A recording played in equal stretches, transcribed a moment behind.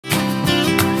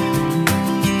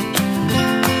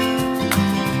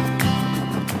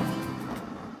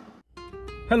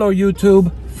Hello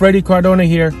YouTube, Freddie Cardona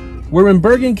here. We're in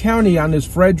Bergen County on this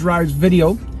Fred Drives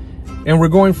video, and we're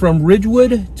going from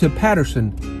Ridgewood to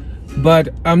Paterson. But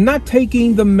I'm not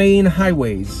taking the main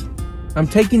highways. I'm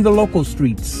taking the local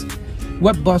streets.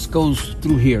 What bus goes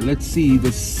through here? Let's see,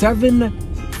 the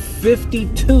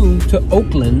 752 to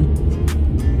Oakland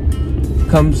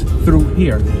comes through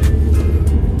here.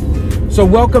 So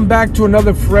welcome back to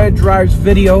another Fred Drives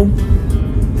video.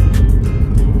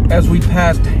 As we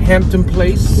passed Hampton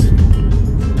Place.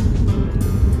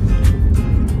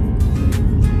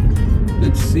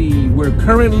 Let's see, we're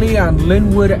currently on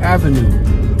Linwood Avenue.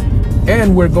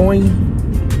 And we're going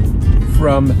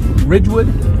from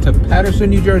Ridgewood to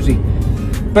Paterson, New Jersey.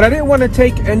 But I didn't want to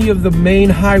take any of the main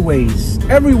highways.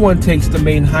 Everyone takes the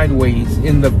main highways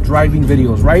in the driving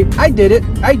videos, right? I did it,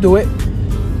 I do it.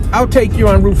 I'll take you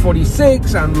on Route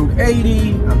 46, on Route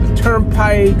 80, on the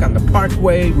Turnpike, on the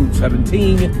Parkway, Route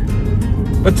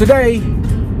 17. But today,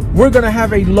 we're gonna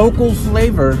have a local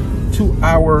flavor to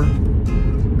our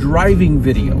driving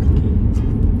video.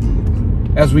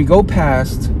 As we go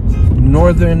past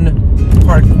Northern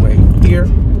Parkway here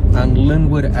on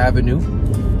Linwood Avenue.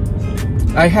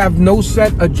 I have no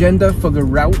set agenda for the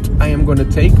route I am gonna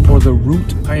take or the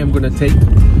route I am gonna take.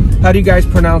 How do you guys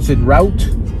pronounce it, route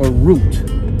or route?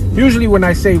 Usually when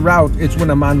I say route, it's when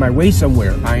I'm on my way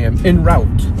somewhere. I am en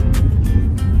route.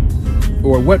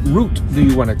 Or what route do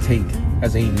you want to take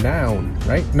as a noun,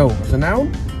 right? No, as a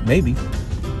noun? Maybe.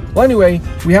 Well, anyway,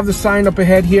 we have the sign up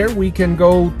ahead here. We can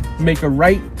go make a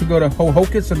right to go to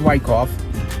Hohokus and Wyckoff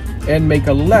and make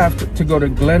a left to go to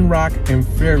Glen Rock and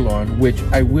Fairlawn, which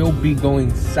I will be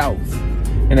going south.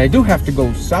 And I do have to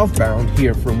go southbound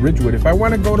here from Ridgewood if I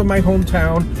want to go to my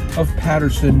hometown of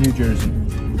Paterson, New Jersey.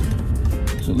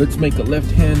 So let's make a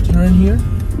left-hand turn here.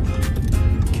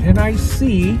 Can I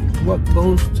see what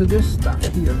goes to this stop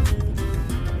here?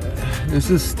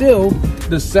 This is still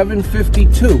the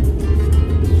 752.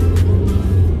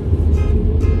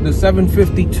 The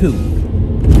 752.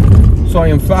 So I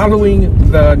am following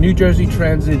the New Jersey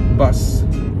Transit bus.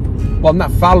 Well, I'm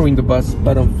not following the bus,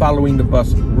 but I'm following the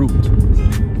bus route.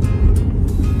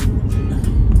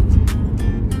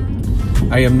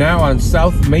 I am now on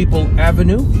South Maple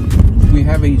Avenue. We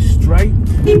have a Stripe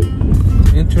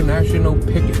International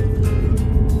picket.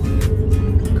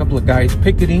 A couple of guys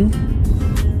picketing.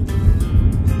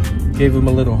 Gave him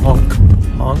a little honk.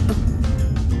 Honk.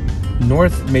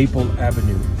 North Maple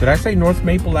Avenue. Did I say North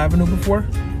Maple Avenue before?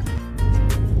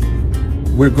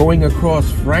 We're going across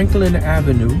Franklin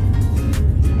Avenue.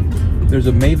 There's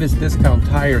a Mavis Discount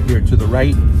Tire here to the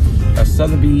right. A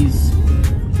Sotheby's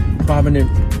Prominent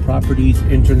Properties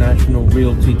International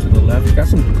Realty to the left. Got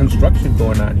some construction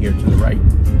going on here to the right.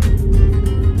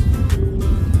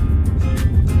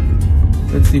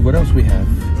 Let's see what else we have.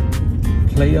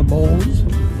 Playables,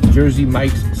 Jersey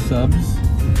Mike's Subs,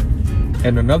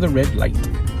 and another red light.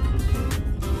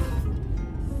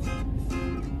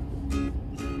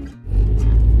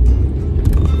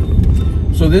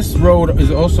 So this road is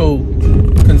also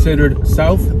considered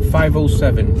South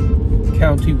 507,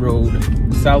 County Road,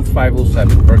 South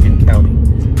 507, Bergen County,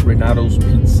 Renato's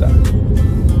Pizza.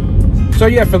 So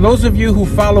yeah, for those of you who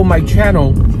follow my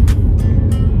channel,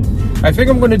 I think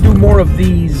I'm going to do more of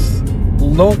these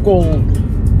local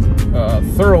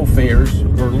thoroughfares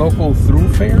or local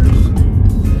throughfares,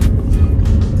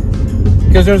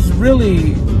 because there's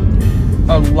really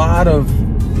a lot of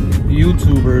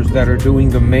YouTubers that are doing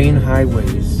the main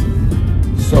highways,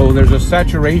 so there's a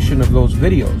saturation of those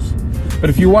videos. But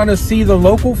if you want to see the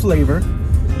local flavor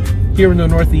here in the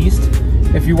Northeast,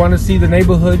 if you want to see the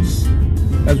neighborhoods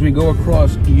as we go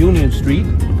across Union Street,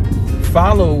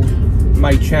 follow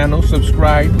my channel,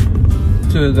 subscribe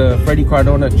to the Freddie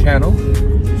Cardona channel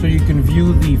so you can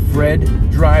view the Fred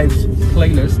Drives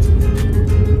playlist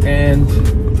and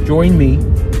join me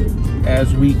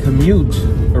as we commute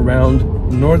around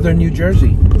northern New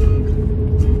Jersey,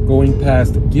 going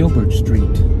past Gilbert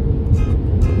Street.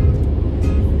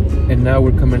 And now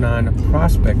we're coming on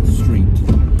Prospect Street.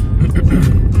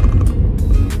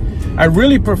 I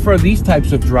really prefer these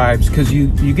types of drives because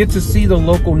you get to see the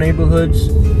local neighborhoods,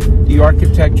 the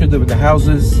architecture, the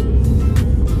houses,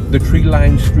 the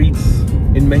tree-lined streets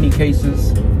in many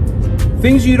cases.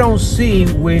 Things you don't see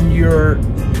when you're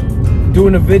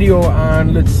doing a video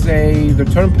on, let's say, the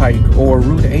Turnpike or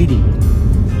Route 80.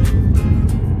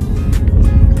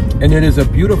 And it is a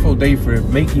beautiful day for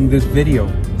making this video.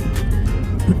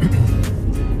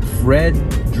 Fred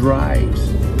Drives.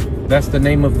 That's the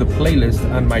name of the playlist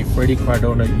on my Freddie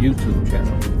Cardona YouTube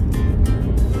channel.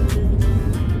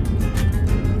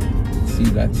 See,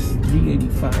 that's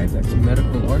 385. That's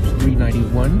Medical Arts.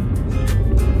 391.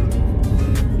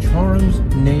 Charms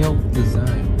Nail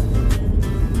Design.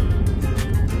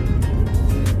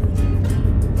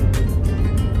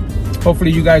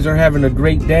 Hopefully you guys are having a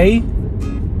great day.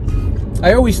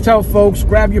 I always tell folks,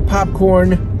 grab your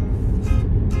popcorn,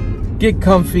 get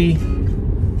comfy,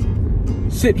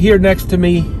 sit here next to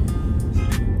me,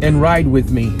 and ride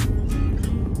with me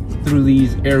through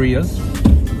these areas.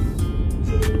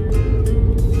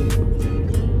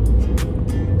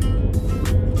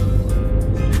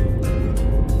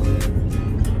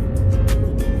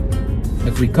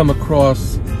 As we come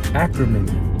across Ackerman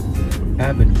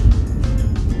Avenue.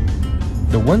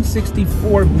 The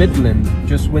 164 Midland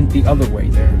just went the other way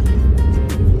there.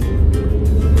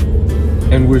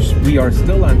 And we are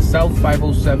still on South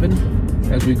 507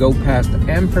 as we go past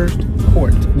Amherst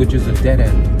Court, which is a dead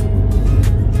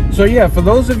end. So yeah, for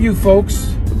those of you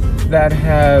folks that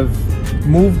have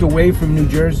moved away from New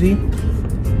Jersey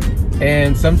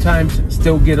and sometimes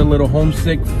still get a little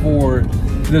homesick for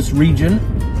this region,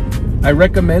 I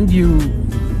recommend you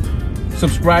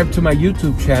subscribe to my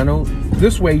YouTube channel.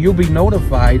 This way you'll be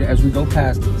notified as we go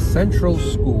past Central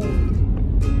School,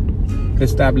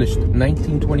 established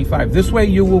 1925. This way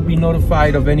you will be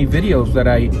notified of any videos that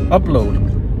I upload,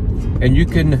 and you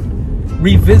can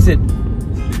revisit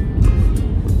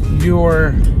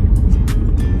your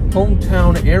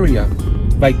hometown area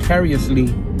vicariously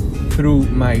through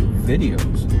my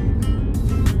videos.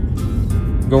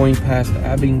 Going past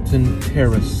Abington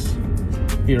Terrace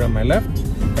here on my left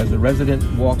as a resident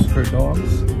walks her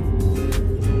dogs.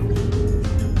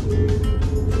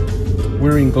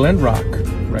 We're in Glen Rock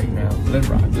right now. Glen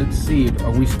Rock. Let's see.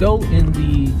 Are we still in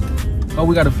the... Oh,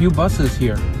 we got a few buses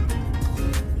here.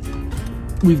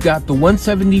 We've got the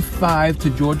 175 to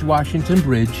George Washington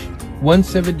Bridge.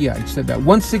 170, yeah, I said that.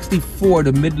 164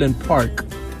 to Midland Park.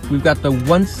 We've got the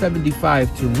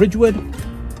 175 to Ridgewood.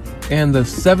 And the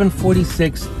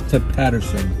 746 to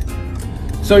Paterson.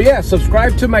 So yeah,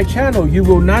 subscribe to my channel. You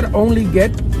will not only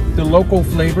get the local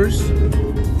flavors,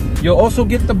 you'll also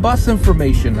get the bus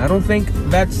information. I don't think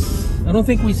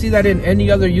we see that in any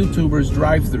other YouTubers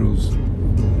drive-thrus.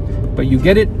 But you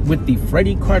get it with the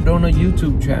Freddie Cardona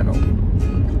YouTube channel.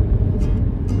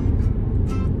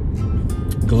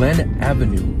 Glen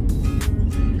Avenue.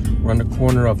 We're on the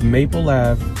corner of Maple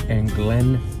Ave and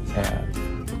Glen Ave.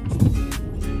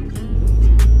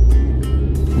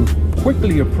 We're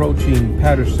quickly approaching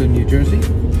Paterson, New Jersey.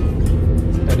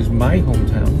 That is my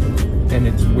hometown, and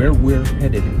it's where we're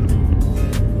headed.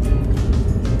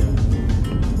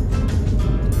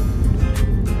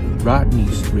 Rodney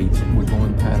Street. We're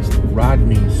going past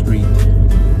Rodney Street.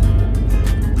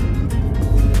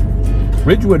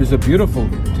 Ridgewood is a beautiful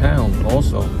town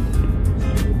also.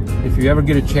 If you ever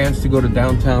get a chance to go to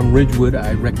downtown Ridgewood,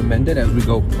 I recommend it as we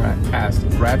go past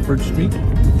Bradford Street.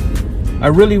 I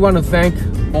really want to thank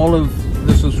all of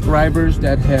the subscribers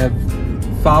that have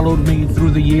followed me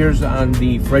through the years on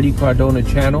the Freddie Cardona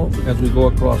channel as we go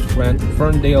across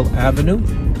Ferndale Avenue.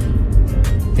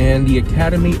 And the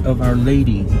Academy of Our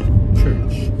Lady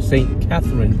Church, St.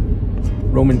 Catherine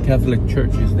Roman Catholic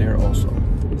Church is there also.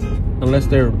 Unless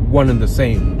they're one and the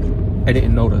same. I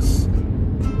didn't notice.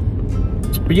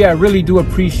 But yeah, I really do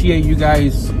appreciate you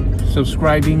guys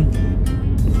subscribing.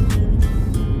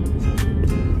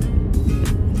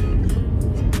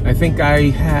 I think I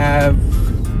have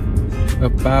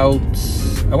about,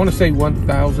 I want to say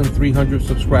 1,300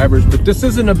 subscribers, but this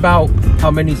isn't about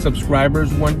how many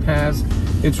subscribers one has.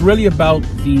 It's really about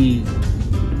the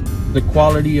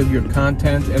quality of your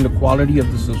content and the quality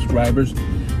of the subscribers,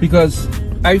 because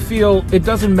I feel it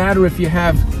doesn't matter if you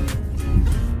have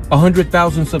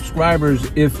 100,000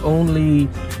 subscribers if only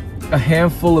a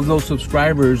handful of those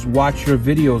subscribers watch your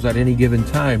videos at any given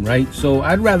time, right? So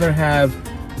I'd rather have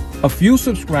a few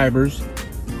subscribers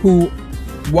who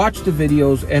watch the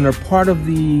videos and are part of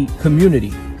the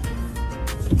community.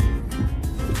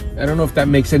 I don't know if that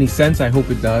makes any sense. I hope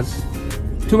it does.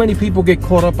 Too many people get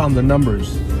caught up on the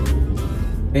numbers.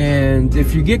 And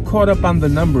if you get caught up on the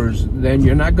numbers, then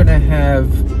you're not going to have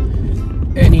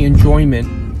any enjoyment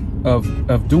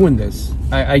of doing this.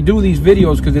 I do these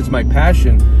videos because it's my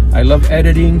passion. I love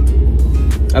editing.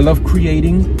 I love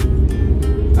creating.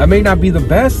 I may not be the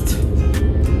best,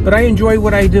 but I enjoy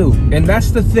what I do. And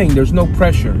that's the thing. There's no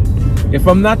pressure. If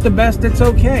I'm not the best, it's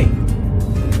okay.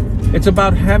 It's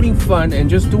about having fun and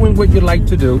just doing what you like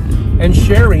to do and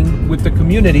sharing with the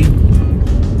community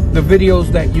the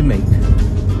videos that you make.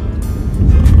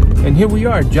 And here we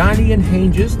are, Johnny and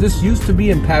Hanges. This used to be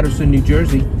in Paterson, New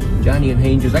Jersey. Johnny and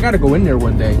Hanges. I got to go in there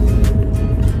one day.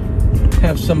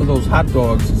 Have some of those hot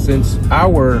dogs, since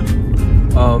our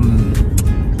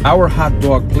hot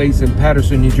dog place in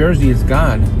Paterson, New Jersey is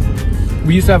gone.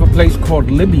 We used to have a place called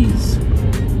Libby's,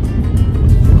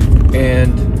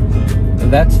 and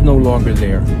that's no longer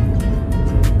there.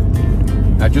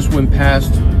 I just went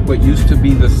past what used to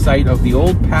be the site of the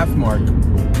old Pathmark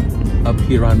up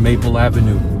here on Maple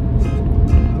Avenue.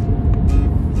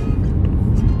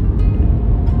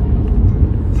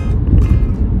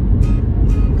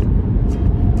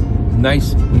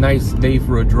 Nice day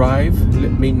for a drive.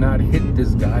 Let me not hit this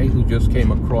guy who just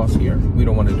came across here. We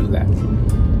don't want to do that.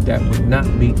 That would not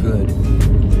be good.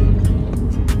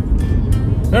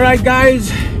 All right,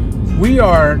 guys, we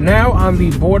are now on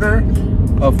the border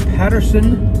of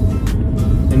Paterson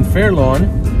and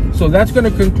Fairlawn. So that's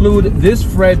going to conclude this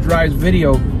Fred Drives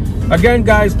video. Again,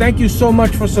 guys, thank you so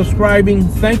much for subscribing.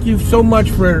 Thank you so much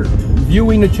for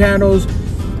viewing the channels.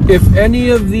 If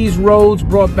any of these roads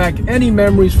brought back any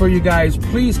memories for you guys,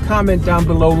 please comment down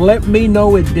below. Let me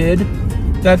know it did.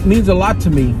 That means a lot to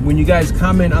me when you guys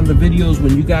comment on the videos,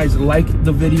 when you guys like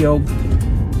the video.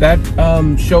 That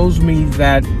shows me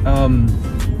that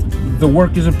the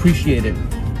work is appreciated,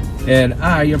 and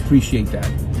I appreciate that.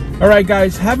 All right,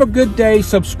 guys, have a good day.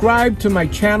 Subscribe to my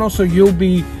channel so you'll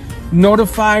be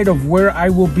notified of where I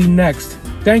will be next.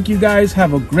 Thank you, guys.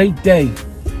 Have a great day.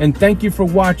 And thank you for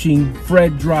watching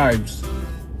Fred Drives.